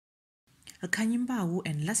Khanyi Mbau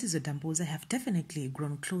and Lasizwe Dambuza have definitely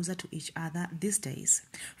grown closer to each other these days.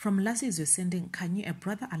 From Lasizwe sending Khanyi a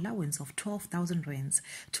brother allowance of 12,000 rands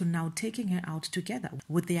to now taking her out together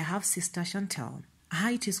with their half-sister Chantal.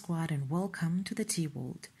 Hi T-Squad and welcome to the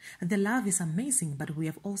T-World. The love is amazing, but we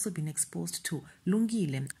have also been exposed to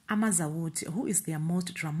Lungile Amazawuti, who is their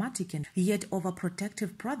most dramatic and yet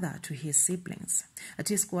overprotective brother to his siblings.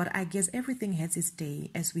 T-Squad, I guess everything has its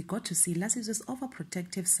day as we got to see Lasizwe's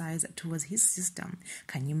overprotective side towards his sister,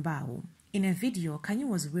 Khanyi Mbau. In a video, Khanyi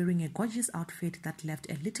was wearing a gorgeous outfit that left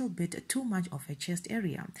a little bit too much of her chest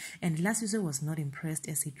area, and Lasizwe was not impressed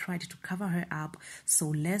as he tried to cover her up, so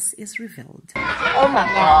less is revealed. Oh my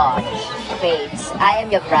gosh. Wait, I am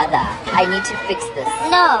your brother. I need to fix this.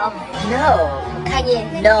 No. No.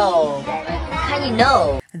 Khanyi, no. Khanyi,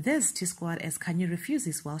 no. This T-Squad as Khanyi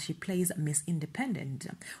refuses while she plays Miss Independent.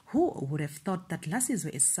 Who would have thought that Lasizwe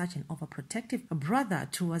is such an overprotective brother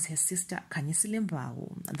towards her sister Khanyi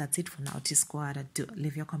Mbau? That's it for now, T-Squad. Do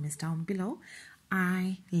leave your comments down below.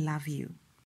 I love you.